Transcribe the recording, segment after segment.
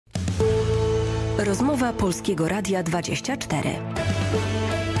Rozmowa Polskiego Radia 24.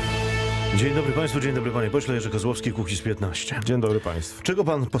 Dzień dobry Państwu, dzień dobry Panie Pośle. Jerzy Kozłowski, Kukiz15. Dzień dobry Państwu. Czego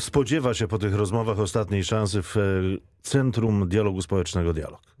Pan spodziewa się po tych rozmowach ostatniej szansy w Centrum Dialogu Społecznego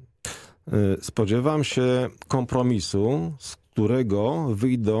Dialog? Spodziewam się kompromisu, z którego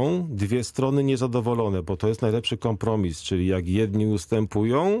wyjdą dwie strony niezadowolone, bo to jest najlepszy kompromis, czyli jak jedni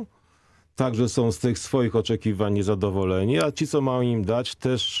ustępują, także są z tych swoich oczekiwań niezadowoleni, a ci, co mają im dać,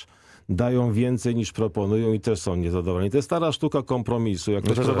 też dają więcej niż proponują i też są niezadowoleni. To jest stara sztuka kompromisu. Jak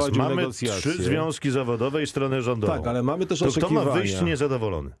ktoś prowadził negocjacje. Mamy 3 związki zawodowe i stronę rządową. Tak, ale mamy też to oczekiwania. Kto ma wyjść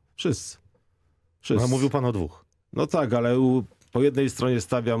niezadowolony? Wszyscy. A mówił Pan o 2. No tak, ale po jednej stronie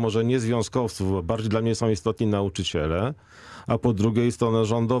stawia może nie związkowców, bo bardziej dla mnie są istotni nauczyciele, a po drugiej stronę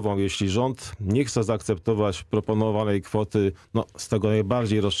rządową. Jeśli rząd nie chce zaakceptować proponowanej kwoty, no z tego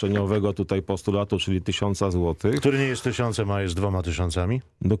najbardziej roszczeniowego tutaj postulatu, czyli 1000 zł. Który nie jest 1000, a jest 2000.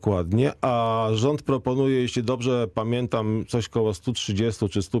 Dokładnie, a rząd proponuje, jeśli dobrze pamiętam, coś koło 130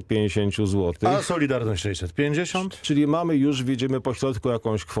 czy 150 zł. A Solidarność 650? Czyli mamy już, widzimy po środku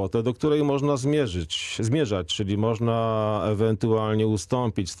jakąś kwotę, do której można zmierzać, czyli można ewentualnie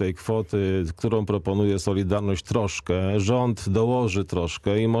ustąpić z tej kwoty, którą proponuje Solidarność troszkę. Rząd dołoży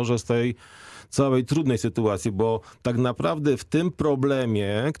troszkę i może z tej całej trudnej sytuacji, bo tak naprawdę w tym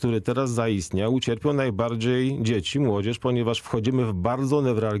problemie, który teraz zaistniał, ucierpią najbardziej dzieci, młodzież, ponieważ wchodzimy w bardzo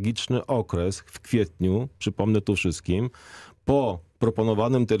newralgiczny okres w kwietniu, przypomnę tu wszystkim, po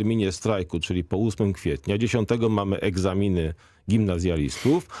proponowanym terminie strajku, czyli po 8 kwietnia, 10 mamy egzaminy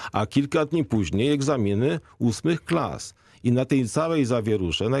gimnazjalistów, a kilka dni później egzaminy 8 klas. I na tej całej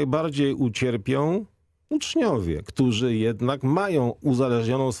zawierusze najbardziej ucierpią uczniowie, którzy jednak mają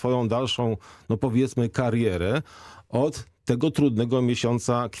uzależnioną swoją dalszą, no powiedzmy, karierę od tego trudnego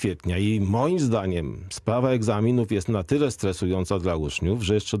miesiąca kwietnia. I moim zdaniem sprawa egzaminów jest na tyle stresująca dla uczniów,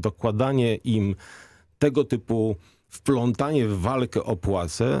 że jeszcze dokładanie im tego typu wplątanie w walkę o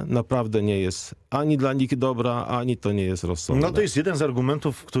płacę naprawdę nie jest ani dla nich dobra, ani to nie jest rozsądne. No to jest jeden z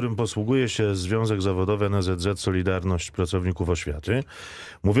argumentów, którym posługuje się Związek Zawodowy NSZZ Solidarność Pracowników Oświaty,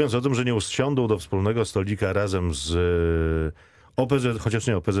 mówiąc o tym, że nie usiądą do wspólnego stolika razem z OPZ, chociaż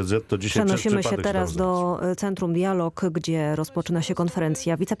nie OPZZ, to dzisiaj przenosimy się teraz do Centrum Dialog, gdzie rozpoczyna się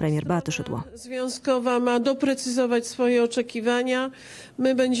konferencja. Wicepremier Beaty Szydło. Związkowa ma doprecyzować swoje oczekiwania.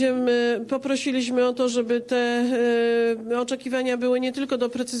 My poprosiliśmy o to, żeby te oczekiwania były nie tylko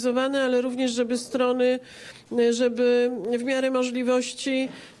doprecyzowane, ale również, żeby w miarę możliwości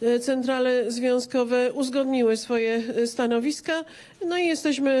centrale związkowe uzgodniły swoje stanowiska. No i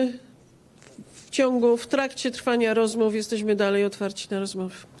jesteśmy w trakcie trwania rozmów jesteśmy dalej otwarci na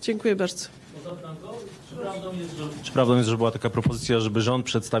rozmowy. Dziękuję bardzo. Czy prawdą jest, że była taka propozycja, żeby rząd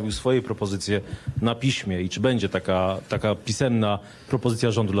przedstawił swoje propozycje na piśmie i czy będzie taka pisemna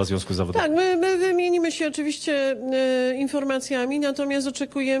propozycja rządu dla Związku Zawodowego? Tak, my wymienimy się oczywiście informacjami, natomiast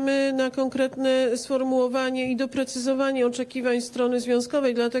oczekujemy na konkretne sformułowanie i doprecyzowanie oczekiwań strony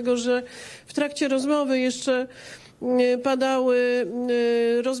związkowej, dlatego że w trakcie rozmowy jeszcze padały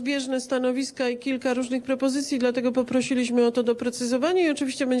rozbieżne stanowiska i kilka różnych propozycji, dlatego poprosiliśmy o to doprecyzowanie i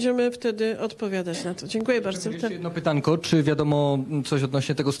oczywiście będziemy wtedy odpowiadać na to. Dziękuję bardzo. Jeszcze jedno pytanko. Czy wiadomo coś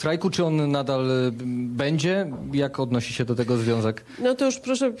odnośnie tego strajku? Czy on nadal będzie? Jak odnosi się do tego związek? No to już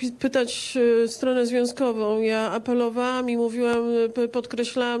proszę pytać stronę związkową. Ja apelowałam i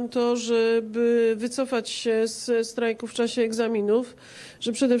podkreślałam to, żeby wycofać się z strajku w czasie egzaminów,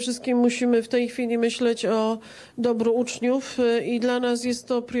 że przede wszystkim musimy w tej chwili myśleć o dobru uczniów i dla nas jest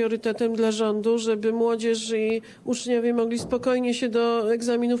to priorytetem dla rządu, żeby młodzież i uczniowie mogli spokojnie się do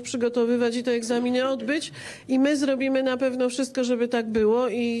egzaminów przygotowywać i te egzaminy odbyć i my zrobimy na pewno wszystko, żeby tak było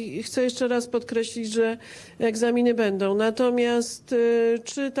i chcę jeszcze raz podkreślić, że egzaminy będą. Natomiast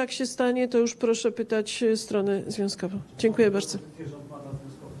czy tak się stanie, to już proszę pytać stronę związkową. Dziękuję bardzo.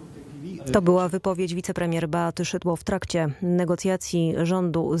 To była wypowiedź wicepremier Beaty Szydło w trakcie negocjacji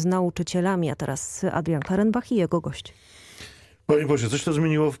rządu z nauczycielami, a teraz Adrian Klarenbach i jego gość. Panie pośle, coś to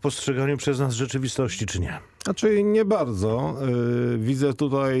zmieniło w postrzeganiu przez nas rzeczywistości, czy nie? Znaczy nie bardzo. Widzę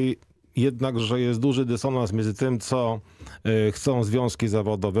tutaj jednak, że jest duży dysonans między tym, co chcą związki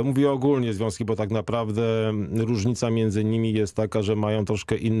zawodowe. Mówię ogólnie związki, bo tak naprawdę różnica między nimi jest taka, że mają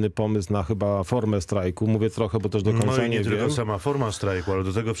troszkę inny pomysł na chyba formę strajku. Mówię trochę, bo też do końca no i nie wiem. tylko sama forma strajku, ale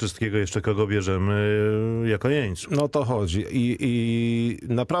do tego wszystkiego jeszcze kogo bierzemy jako jeńców. No to chodzi. I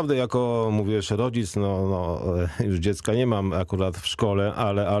naprawdę jako, mówię jeszcze rodzic, już dziecka nie mam akurat w szkole,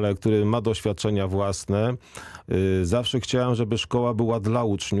 ale który ma doświadczenia własne, zawsze chciałem, żeby szkoła była dla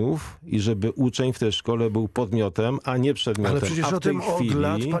uczniów i żeby uczeń w tej szkole był podmiotem, a nie przedmiotem. Ale przecież a w o tej tym chwili... od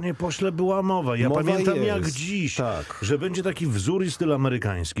lat, panie pośle, była mowa. Ja pamiętam jest. jak dziś, Tak. że będzie taki wzór i styl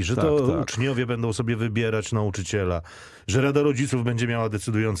amerykański, że to uczniowie będą sobie wybierać nauczyciela, że Rada Rodziców będzie miała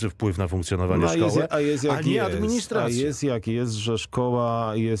decydujący wpływ na funkcjonowanie szkoły, a nie administracja. A jest jak jest, że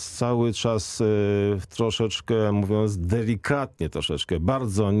szkoła jest cały czas troszeczkę, mówiąc delikatnie troszeczkę,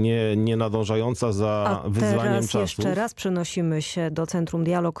 bardzo nie nadążająca za wyzwaniem teraz czasu. Jeszcze raz przenosimy się do Centrum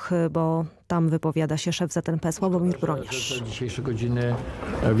Dialog, bo tam wypowiada się szef ZNP Sławomir Broniarz. Te dzisiejsze godziny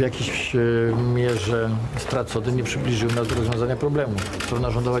w jakiejś mierze stracone nie przybliżyły nas do rozwiązania problemu.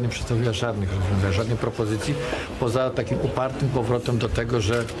 Strona rządowa nie przedstawiła żadnych rozwiązań, żadnej propozycji, poza takim upartym powrotem do tego,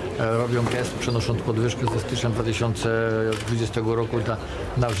 że robią gest, przenosząc podwyżkę ze stycznia 2020 roku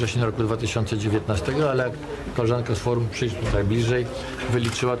na wrzesień roku 2019, ale jak koleżanka z forum przyjść tutaj bliżej,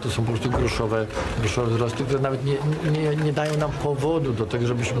 wyliczyła, to są po prostu groszowe wzrosty, które nawet nie dają nam powodu do tego,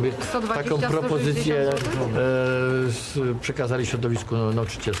 żebyśmy taką propozycję przekazali środowisku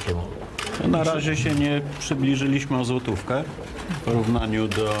nauczycielskiemu. Na razie się nie przybliżyliśmy o złotówkę w porównaniu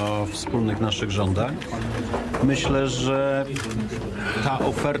do wspólnych naszych żądań. Myślę, że ta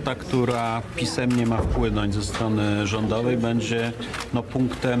oferta, która pisemnie ma wpłynąć ze strony rządowej, będzie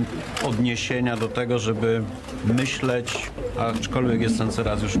punktem odniesienia do tego, żeby myśleć, aczkolwiek jestem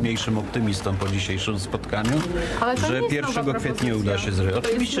coraz już mniejszym optymistą po dzisiejszym spotkaniu, że 1 kwietnia uda się zrealizować.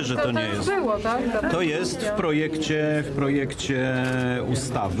 Oczywiście, że to nie jest. To jest w projekcie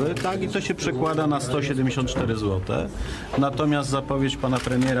ustawy, tak, i to się przekłada na 174 zł. Natomiast zapowiedź pana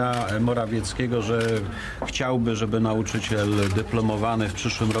premiera Morawieckiego, że chciałby, żeby nauczyciel dyplomowany w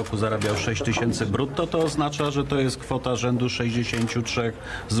przyszłym roku zarabiał 6 000 brutto, to oznacza, że to jest kwota rzędu 63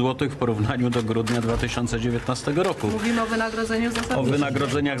 zł w porównaniu do grudnia 2019 roku. Mówimy o wynagrodzeniach zasadniczych. O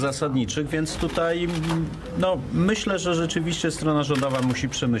wynagrodzeniach zasadniczych, więc tutaj myślę, że rzeczywiście strona rządowa musi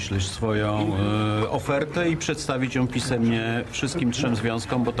przemyśleć swoją ofertę i przedstawić ją pisemnie wszystkim 3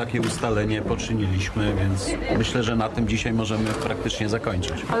 związkom, bo takie ustalenie poczyniliśmy, więc myślę, że na tym dzisiaj możemy praktycznie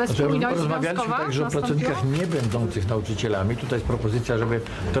zakończyć. Ale rozmawialiśmy także o pracownikach nie będących nauczycielami. Tutaj jest propozycja, żeby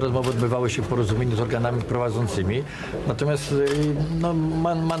te rozmowy odbywały się w porozumieniu z organami prowadzącymi. Natomiast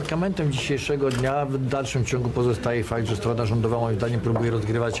mankamentem dzisiejszego dnia w dalszym ciągu pozostaje fakt, że strona rządowa moim zdaniem próbuje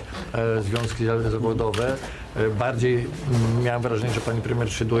rozgrywać związki zawodowe. Bardziej miałem wrażenie, że pani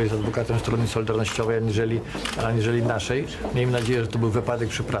premier Szydło jest adwokatem strony solidarnościowej aniżeli naszej. Miejmy nadzieję, że to był wypadek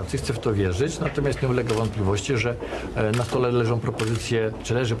przy pracy. Chcę w to wierzyć. Natomiast nie ulega wątpliwości, że na stole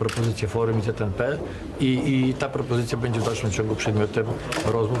leży propozycja forum i ZNP i ta propozycja będzie w dalszym ciągu przedmiotem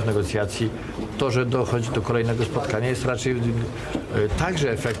rozmów, negocjacji. To, że dochodzi do kolejnego spotkania, jest raczej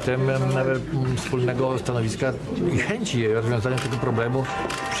także efektem wspólnego stanowiska i chęci rozwiązania tego problemu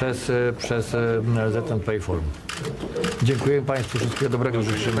przez ZNP i forum. Dziękuję Państwu, wszystkiego dobrego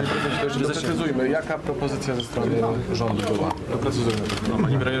życzymy. Doprecyzujmy, jaka propozycja ze strony rządu była? Doprecyzujmy.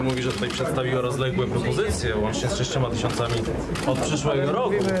 Pani premier mówi, że tutaj przedstawiła rozległe propozycje, łącznie z 6 000 od przyszłego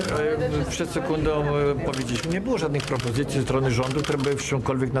roku. Przed sekundą powiedzieliśmy, nie było żadnych propozycji ze strony rządu, które by w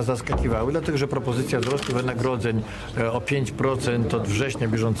czymkolwiek nas zaskakiwały, dlatego że propozycja wzrostu wynagrodzeń o 5% od września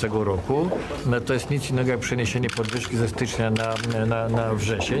bieżącego roku to jest nic innego jak przeniesienie podwyżki ze stycznia na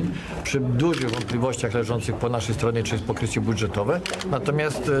wrzesień. Przy dużych wątpliwościach leżących po naszej stronie, czy jest pokrycie budżetowe.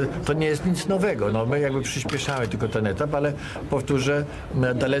 Natomiast to nie jest nic nowego. My jakby przyspieszamy tylko ten etap, ale powtórzę,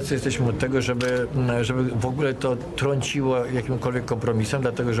 dalece jesteśmy od tego, żeby w ogóle to trąciło jakimkolwiek kompromisem,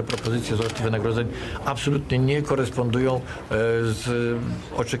 dlatego że propozycje wzrostu wynagrodzeń absolutnie nie korespondują z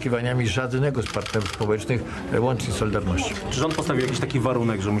oczekiwaniami żadnego z partnerów społecznych, łącznie z Solidarnością. Czy rząd postawił jakiś taki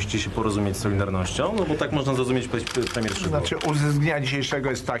warunek, że musicie się porozumieć z Solidarnością? No bo tak można zrozumieć premier Szydło. Znaczy uzysk dnia dzisiejszego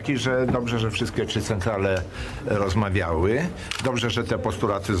jest taki, że dobrze, że wszystkie 3 centrale rozmawiały. Dobrze, że te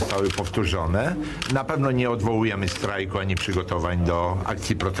postulaty zostały powtórzone. Na pewno nie odwołujemy strajku ani przygotowań do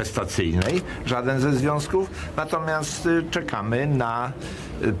akcji protestacyjnej, żaden ze związków. Natomiast czekamy na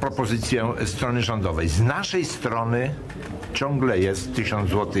propozycję strony rządowej. Z naszej strony ciągle jest 1000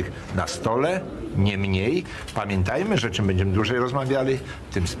 zł na stole, nie mniej. Pamiętajmy, że czym będziemy dłużej rozmawiali,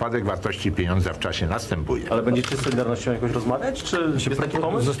 tym spadek wartości pieniądza w czasie następuje. Ale będziecie z Solidarnością jakoś rozmawiać? Czy jest taki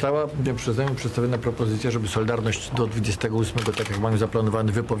pomysł? Została przeze mnie przedstawiona propozycja, żeby Solidarność do 28, tak jak mamy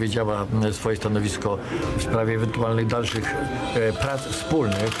zaplanowane, wypowiedziała swoje stanowisko w sprawie ewentualnych dalszych prac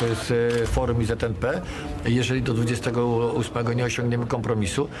wspólnych, to jest forum i ZNP. Jeżeli do 28 nie osiągniemy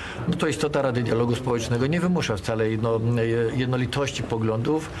kompromisu, no to istota Rady Dialogu Społecznego nie wymusza wcale jednolitości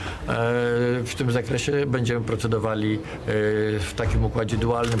poglądów. W tym zakresie będziemy procedowali w takim układzie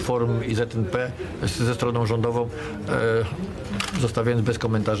dualnym forum i ZNP ze stroną rządową. zostawiając bez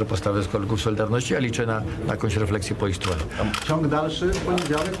komentarza postawę z kolegów Solidarności, a liczę na jakąś refleksję po ich stronie. Ciąg dalszy w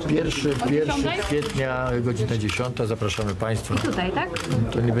poniedziałek? 1 kwietnia, godzina 10. Zapraszamy Państwa. I tutaj, tak?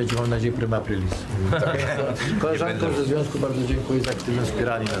 To nie będzie, mam nadzieję, prima aprilis. Koleżankom ze związku bardzo dziękuję za aktywne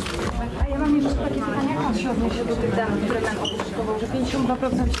wspieranie nas. A ja mam jeszcze takie pytanie, jak pan się odniesie do tych danych, które pan opublikował, że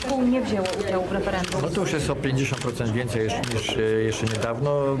 52% szkół nie wzięło udziału w referendum? No to już jest o 50% więcej niż jeszcze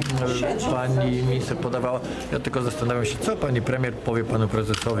niedawno. Pani minister podawała. Ja tylko zastanawiam się, co pani premier powie panu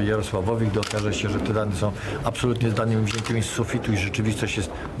prezesowi Jarosławowi, gdy okaże się, że te dane są absolutnie z danymi wziętymi z sufitu i rzeczywistość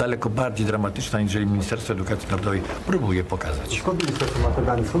jest daleko bardziej dramatyczna, niżeli Ministerstwo Edukacji Narodowej próbuje pokazać. Skąd ministerstwo ma te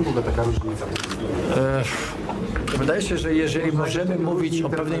dane? Skąd w ogóle taka różnica? Wydaje się, że jeżeli możemy mówić o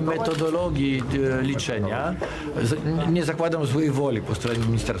pewnej metodologii liczenia, nie zakładam złej woli po stronie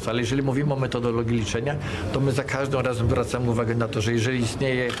ministerstwa, ale jeżeli mówimy o metodologii liczenia, to my za każdym razem zwracamy uwagę na to, że jeżeli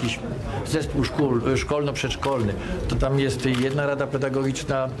istnieje jakiś zespół szkolno-przedszkolny, to tam jest jedna rada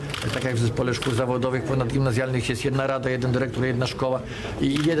pedagogiczna, tak jak w zespole szkół zawodowych, ponadgimnazjalnych jest jedna rada, jeden dyrektor, jedna szkoła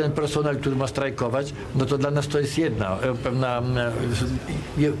i jeden personel, który ma strajkować, no to dla nas to jest jedna, pewna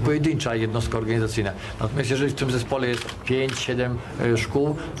pojedyncza jednostka organizacyjna. Natomiast jeżeli w tym zespole jest 5-7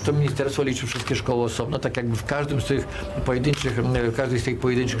 szkół, to ministerstwo liczy wszystkie szkoły osobno, tak jakby w każdym z tych każdej z tych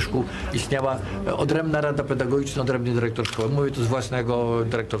pojedynczych szkół istniała odrębna rada pedagogiczna, odrębny dyrektor szkoły. Mówię to z własnego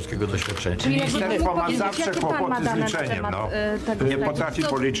dyrektorskiego doświadczenia. Ministerstwo ma zawsze kłopoty z liczeniem. Nie potrafi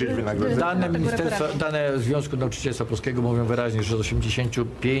policzyć wynagrodzenia. Dane Związku Nauczycielstwa Polskiego mówią wyraźnie, że z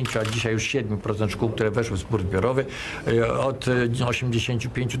 85, a dzisiaj już 7% szkół, które weszły w spór zbiorowy, od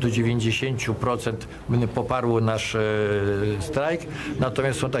 85 do 90% poparło nasz strajk.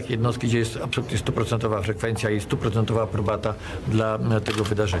 Natomiast są takie jednostki, gdzie jest absolutnie 100% frekwencja i 100% aprobata dla tego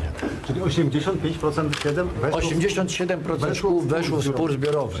wydarzenia. Czyli 85% 87% szkół weszło w spór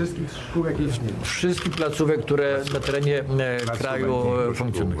zbiorowy. Wszystkich szkół, wszystkich placówek, które na terenie kraju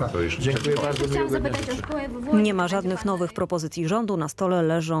funkcjonują. Dziękuję bardzo. Nie ma żadnych nowych propozycji rządu. Na stole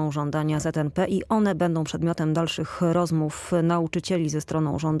leżą żądania ZNP i one będą przedmiotem dalszych rozmów nauczycieli ze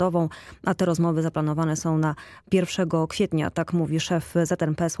stroną rządową, a te rozmowy zaplanowane są na 1 kwietnia. Tak mówi szef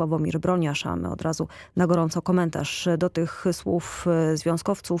ZNP Sławomir Broniarz, a my od razu na gorąco komentarz do tych słów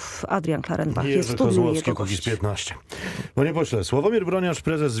związkowców. Adrian Klarenbach jest w studiu. Kozłowski, Kukiz 15. Panie pośle, Sławomir Broniarz,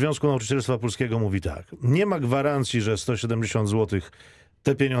 prezes Związku Nauczycielstwa Polskiego mówi tak. Nie ma gwarancji, że 170 zł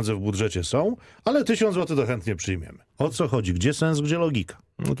te pieniądze w budżecie są, ale 1000 zł to chętnie przyjmiemy. O co chodzi? Gdzie sens, gdzie logika?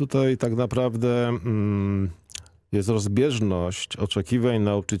 No tutaj tak naprawdę jest rozbieżność oczekiwań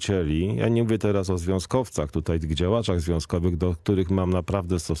nauczycieli. Ja nie mówię teraz o związkowcach, tutaj tych działaczach związkowych, do których mam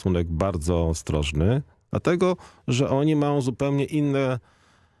naprawdę stosunek bardzo ostrożny, dlatego, że oni mają zupełnie inne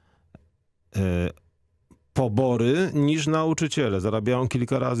pobory niż nauczyciele. Zarabiają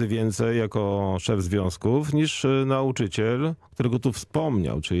kilka razy więcej jako szef związków niż nauczyciel, którego tu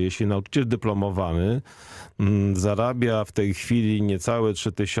wspomniał. Czyli jeśli nauczyciel dyplomowany zarabia w tej chwili niecałe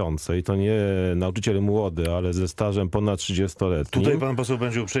 3000 i to nie nauczyciel młody, ale ze stażem ponad 30-letnim. Tutaj pan poseł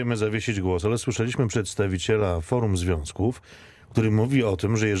będzie uprzejmy zawiesić głos, ale słyszeliśmy przedstawiciela Forum Związków, który mówi o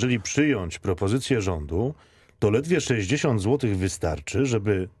tym, że jeżeli przyjąć propozycję rządu, to ledwie 60 zł wystarczy,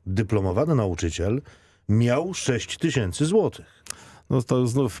 żeby dyplomowany nauczyciel miał 6000 złotych. No to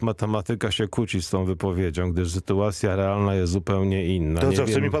znów matematyka się kłóci z tą wypowiedzią, gdyż sytuacja realna jest zupełnie inna. To co,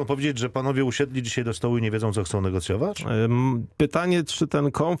 chce mi pan powiedzieć, że panowie usiedli dzisiaj do stołu i nie wiedzą, co chcą negocjować? Pytanie, czy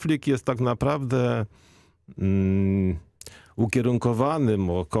ten konflikt jest tak naprawdę ukierunkowany,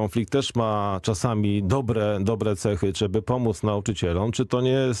 bo konflikt też ma czasami dobre cechy, żeby pomóc nauczycielom. Czy to nie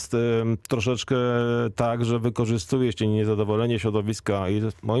jest troszeczkę tak, że wykorzystuje się niezadowolenie środowiska i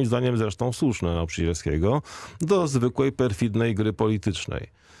moim zdaniem zresztą słuszne nauczycielskiego do zwykłej, perfidnej gry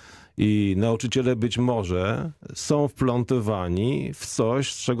politycznej? I nauczyciele być może są wplątywani w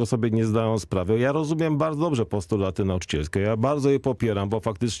coś, z czego sobie nie zdają sprawy. Ja rozumiem bardzo dobrze postulaty nauczycielskie. Ja bardzo je popieram, bo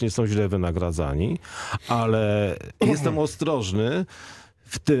faktycznie są źle wynagradzani, ale jestem ostrożny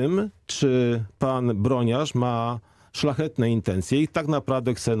w tym, czy pan Broniarz ma szlachetne intencje i tak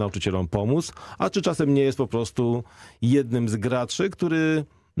naprawdę chce nauczycielom pomóc, a czy czasem nie jest po prostu jednym z graczy, który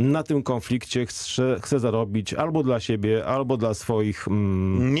na tym konflikcie chce zarobić albo dla siebie, albo dla swoich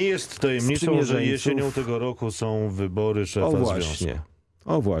Nie jest tajemnicą, że jesienią tego roku są wybory szefa związku.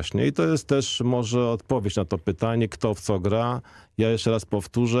 O właśnie. I to jest też może odpowiedź na to pytanie, kto w co gra. Ja jeszcze raz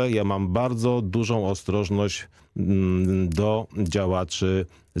powtórzę, ja mam bardzo dużą ostrożność do działaczy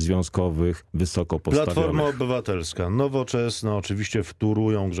związkowych wysoko postawionych. Platforma Obywatelska, Nowoczesna oczywiście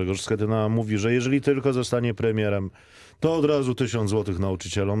wtórują. Grzegorz Schetyna mówi, że jeżeli tylko zostanie premierem, to od razu 1000 złotych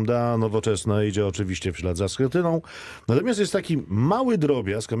nauczycielom da. Nowoczesna idzie oczywiście w ślad za Schetyną. Natomiast jest taki mały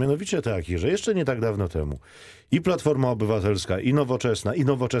drobiazg, a mianowicie taki, że jeszcze nie tak dawno temu i Platforma Obywatelska, i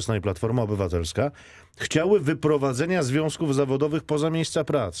Nowoczesna i Platforma Obywatelska chciały wyprowadzenia związków zawodowych poza miejsca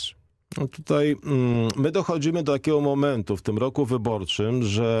pracy. No tutaj my dochodzimy do takiego momentu w tym roku wyborczym,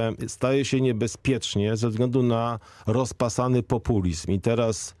 że staje się niebezpiecznie ze względu na rozpasany populizm. I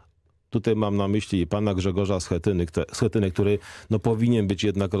teraz tutaj mam na myśli pana Grzegorza Schetyny, który no, powinien być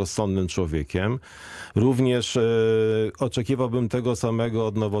jednak rozsądnym człowiekiem. Również oczekiwałbym tego samego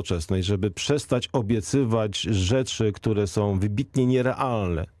od Nowoczesnej, żeby przestać obiecywać rzeczy, które są wybitnie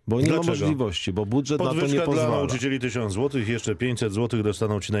nierealne. Bo nie ma możliwości, bo budżet na to nie pozwala. Podwyżka dla nauczycieli 1000 złotych, jeszcze 500 złotych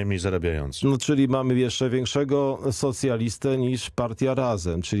dostaną ci najmniej zarabiający. No, czyli mamy jeszcze większego socjalistę niż partia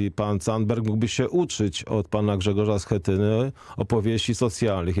Razem. Czyli pan Zandberg mógłby się uczyć od pana Grzegorza Schetyny opowieści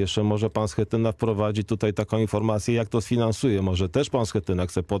socjalnych. Jeszcze może pan Schetyna wprowadzi tutaj taką informację, jak to sfinansuje. Może też pan Schetyna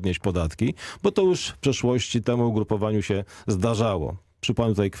chce podnieść podatki, bo to już w przeszłości temu ugrupowaniu się zdarzało.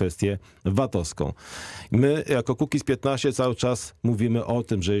 Przypomnę tutaj kwestię VAT-owską. My jako Kukiz15 cały czas mówimy o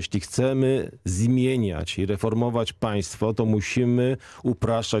tym, że jeśli chcemy zmieniać i reformować państwo, to musimy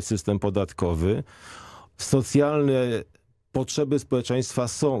upraszczać system podatkowy. Socjalne potrzeby społeczeństwa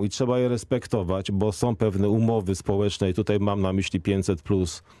są i trzeba je respektować, bo są pewne umowy społeczne i tutaj mam na myśli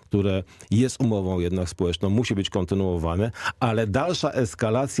 500+, które jest umową jednak społeczną, musi być kontynuowane, ale dalsza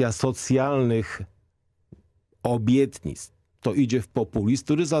eskalacja socjalnych obietnic to idzie w populizm,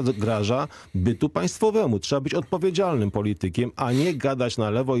 który zagraża bytu państwowemu. Trzeba być odpowiedzialnym politykiem, a nie gadać na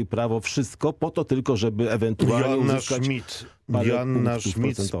lewo i prawo wszystko po to tylko, żeby ewentualnie uzyskać Joanna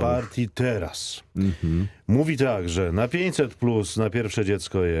Schmidt z partii Teraz. Mówi tak, że na 500+ na pierwsze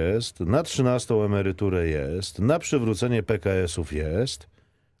dziecko jest, na 13. emeryturę jest, na przywrócenie PKS-ów jest,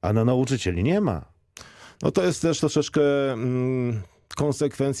 a na nauczycieli nie ma. No to jest też troszeczkę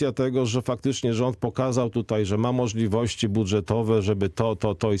konsekwencja tego, że faktycznie rząd pokazał tutaj, że ma możliwości budżetowe, żeby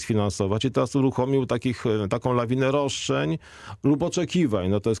to i sfinansować i teraz uruchomił taką lawinę roszczeń lub oczekiwań.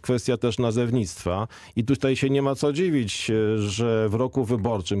 No to jest kwestia też nazewnictwa i tutaj się nie ma co dziwić, że w roku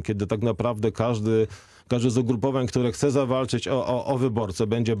wyborczym, kiedy tak naprawdę każdy z ugrupowań, które chce zawalczyć o wyborcę,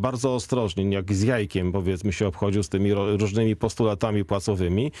 będzie bardzo ostrożny, jak z jajkiem, powiedzmy, się obchodził z tymi różnymi postulatami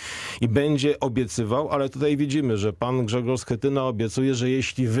płacowymi i będzie obiecywał, ale tutaj widzimy, że pan Grzegorz Schetyna obiecuje, że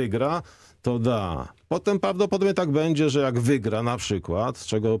jeśli wygra, to da. Potem prawdopodobnie tak będzie, że jak wygra na przykład,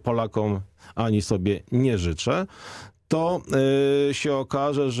 czego Polakom ani sobie nie życzę, to się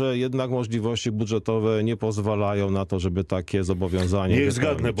okaże, że jednak możliwości budżetowe nie pozwalają na to, żeby takie zobowiązanie Niech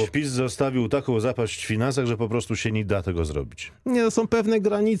zgadnę, bo PiS zostawił taką zapaść w finansach, że po prostu się nie da tego zrobić. Nie, są pewne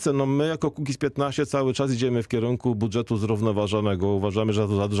granice. No my jako Kukiz15 cały czas idziemy w kierunku budżetu zrównoważonego. Uważamy, że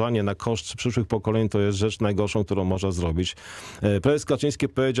to zadłużanie na koszt przyszłych pokoleń to jest rzecz najgorszą, którą można zrobić. Prezes Kaczyński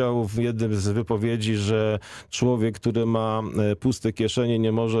powiedział w jednym z wypowiedzi, że człowiek, który ma puste kieszenie,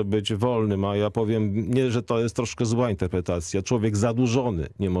 nie może być wolnym, a ja powiem, nie, że to jest troszkę zła interpretacja. Człowiek zadłużony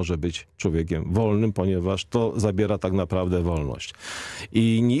nie może być człowiekiem wolnym, ponieważ to zabiera tak naprawdę wolność.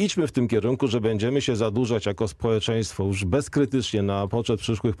 I nie idźmy w tym kierunku, że będziemy się zadłużać jako społeczeństwo już bezkrytycznie na poczet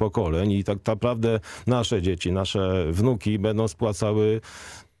przyszłych pokoleń i tak naprawdę nasze dzieci, nasze wnuki będą spłacały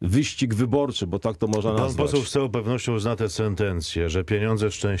wyścig wyborczy, bo tak to można nazwać. Pan poseł z całą pewnością zna te sentencje, że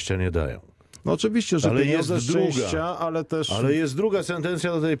pieniądze szczęścia nie dają. No oczywiście, że ale pieniądze jest szczęścia, ale też... Ale jest druga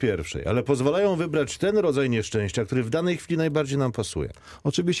sentencja do tej pierwszej. Ale pozwalają wybrać ten rodzaj nieszczęścia, który w danej chwili najbardziej nam pasuje.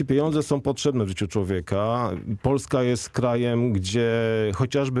 Oczywiście pieniądze są potrzebne w życiu człowieka. Polska jest krajem, gdzie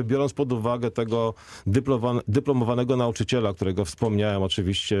chociażby biorąc pod uwagę tego dyplomowanego nauczyciela, którego wspomniałem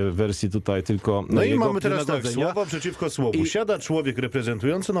oczywiście w wersji tutaj tylko no jego i mamy teraz tak, słowo przeciwko słowu. Siada człowiek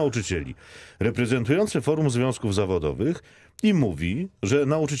reprezentujący nauczycieli, reprezentujący Forum Związków Zawodowych i mówi, że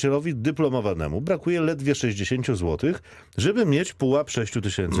nauczycielowi dyplomowanemu brakuje ledwie 60 zł, żeby mieć pułap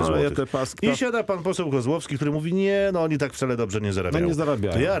 6000 zł. I siada pan poseł Kozłowski, który mówi, nie, no oni tak wcale dobrze nie zarabiają. No nie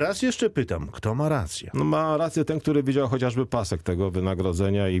zarabiają. To ja raz jeszcze pytam, kto ma rację? No ma rację ten, który widział chociażby pasek tego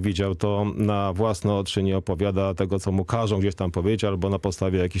wynagrodzenia i widział to na własne oczy, nie opowiada tego, co mu każą gdzieś tam powiedzieć, albo na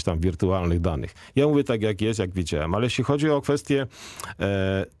podstawie jakichś tam wirtualnych danych. Ja mówię tak, jak jest, jak widziałem. Ale jeśli chodzi o kwestię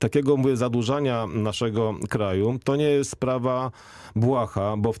takiego, mówię, zadłużania naszego kraju, to nie jest sprawa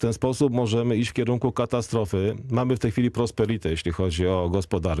błaha, bo w ten sposób może możemy iść w kierunku katastrofy. Mamy w tej chwili prosperity, jeśli chodzi o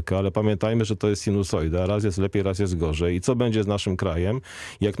gospodarkę, ale pamiętajmy, że to jest sinusoida. Raz jest lepiej, raz jest gorzej. I co będzie z naszym krajem,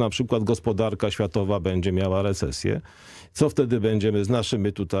 jak na przykład gospodarka światowa będzie miała recesję? Co wtedy będziemy z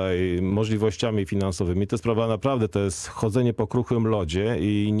naszymi tutaj możliwościami finansowymi? To sprawa naprawdę, to jest chodzenie po kruchym lodzie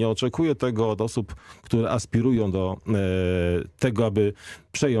i nie oczekuję tego od osób, które aspirują do tego, aby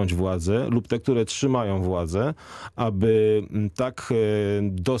przejąć władzę lub te, które trzymają władzę, aby tak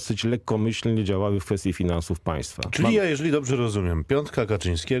dosyć lekkomyślnie działały w kwestii finansów państwa. Czyli ja, jeżeli dobrze rozumiem, piątka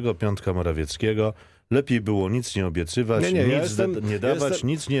Kaczyńskiego, piątka Morawieckiego, lepiej było nic nie obiecywać, nie dawać,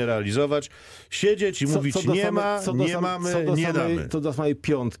 nic nie realizować, siedzieć i mówić nie mamy, nie damy. To do samej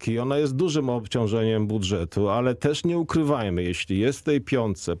piątki, ona jest dużym obciążeniem budżetu, ale też nie ukrywajmy, jeśli jest w tej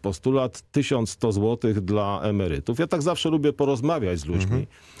piątce postulat 1100 zł dla emerytów, ja tak zawsze lubię porozmawiać z ludźmi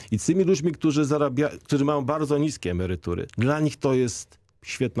i z tymi ludźmi, którzy mają bardzo niskie emerytury, dla nich to jest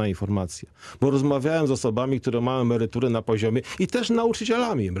świetna informacja, bo rozmawiałem z osobami, które mają emerytury na poziomie i też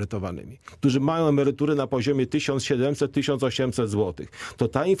nauczycielami emerytowanymi, którzy mają emerytury na poziomie 1700-1800 zł. To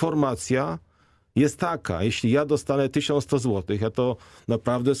ta informacja jest taka, jeśli ja dostanę 1100 zł, ja to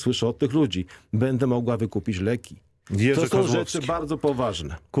naprawdę słyszę od tych ludzi, będę mogła wykupić leki. Jerzy To są Kozłowski. rzeczy bardzo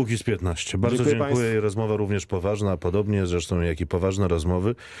poważne. Kukiz 15. Bardzo dziękuję. Rozmowa również poważna, podobnie zresztą jak i poważne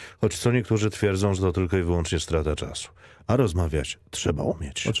rozmowy, choć co niektórzy twierdzą, że to tylko i wyłącznie strata czasu. A rozmawiać trzeba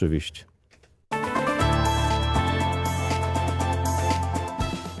umieć. Oczywiście.